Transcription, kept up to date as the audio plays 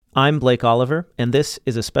I'm Blake Oliver, and this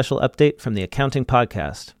is a special update from the Accounting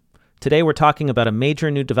Podcast. Today we're talking about a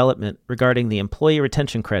major new development regarding the Employee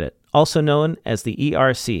Retention Credit, also known as the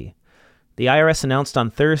ERC. The IRS announced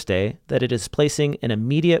on Thursday that it is placing an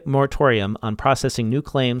immediate moratorium on processing new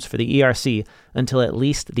claims for the ERC until at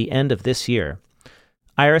least the end of this year.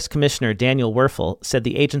 IRS Commissioner Daniel Werfel said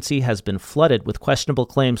the agency has been flooded with questionable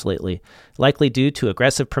claims lately, likely due to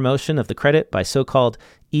aggressive promotion of the credit by so-called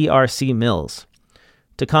ERC mills.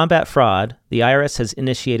 To combat fraud, the IRS has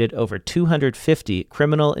initiated over 250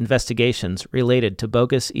 criminal investigations related to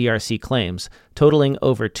bogus ERC claims, totaling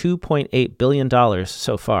over $2.8 billion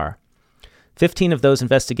so far. 15 of those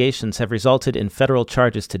investigations have resulted in federal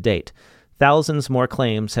charges to date. Thousands more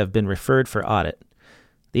claims have been referred for audit.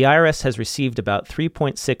 The IRS has received about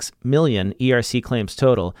 3.6 million ERC claims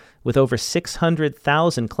total, with over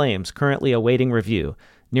 600,000 claims currently awaiting review,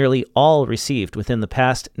 nearly all received within the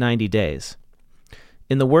past 90 days.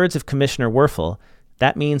 In the words of Commissioner Werfel,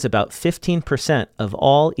 that means about 15% of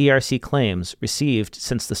all ERC claims received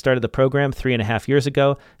since the start of the program 3.5 years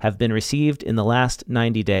ago have been received in the last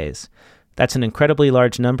 90 days. That's an incredibly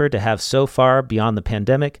large number to have so far beyond the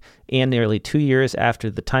pandemic and nearly 2 years after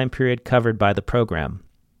the time period covered by the program.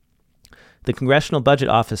 The Congressional Budget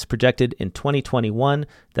Office projected in 2021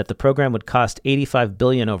 that the program would cost $85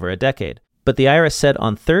 billion over a decade, but the IRS said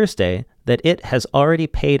on Thursday that it has already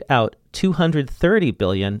paid out $230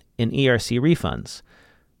 billion in ERC refunds.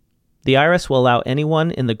 The IRS will allow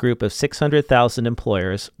anyone in the group of 600,000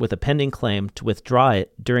 employers with a pending claim to withdraw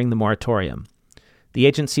it during the moratorium. The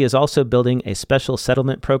agency is also building a special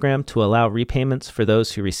settlement program to allow repayments for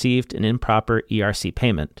those who received an improper ERC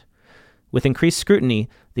payment. With increased scrutiny,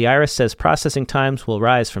 the IRS says processing times will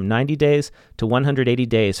rise from 90 days to 180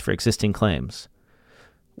 days for existing claims.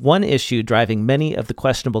 One issue driving many of the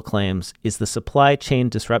questionable claims is the supply chain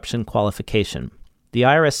disruption qualification. The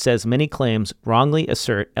IRS says many claims wrongly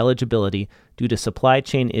assert eligibility due to supply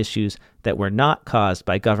chain issues that were not caused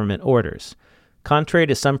by government orders. Contrary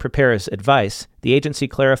to some preparers' advice, the agency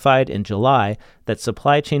clarified in July that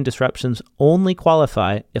supply chain disruptions only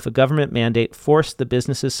qualify if a government mandate forced the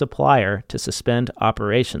business's supplier to suspend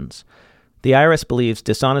operations. The IRS believes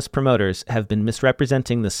dishonest promoters have been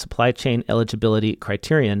misrepresenting the supply chain eligibility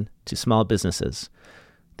criterion to small businesses.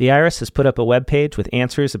 The IRS has put up a webpage with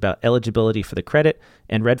answers about eligibility for the credit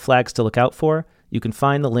and red flags to look out for. You can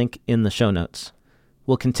find the link in the show notes.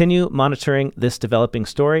 We'll continue monitoring this developing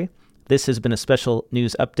story. This has been a special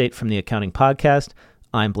news update from the Accounting Podcast.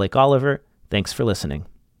 I'm Blake Oliver. Thanks for listening.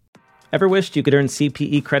 Ever wished you could earn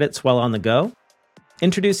CPE credits while on the go?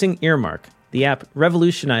 Introducing Earmark, the app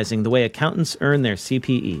revolutionizing the way accountants earn their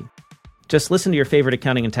CPE. Just listen to your favorite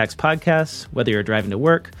accounting and tax podcasts, whether you're driving to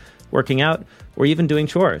work, working out, or even doing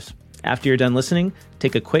chores. After you're done listening,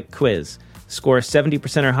 take a quick quiz. Score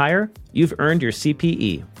 70% or higher, you've earned your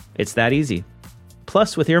CPE. It's that easy.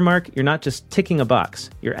 Plus, with Earmark, you're not just ticking a box.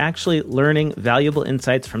 You're actually learning valuable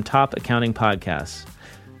insights from top accounting podcasts.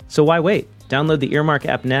 So why wait? Download the Earmark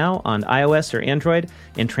app now on iOS or Android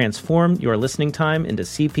and transform your listening time into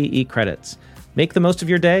CPE credits. Make the most of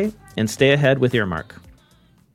your day and stay ahead with Earmark.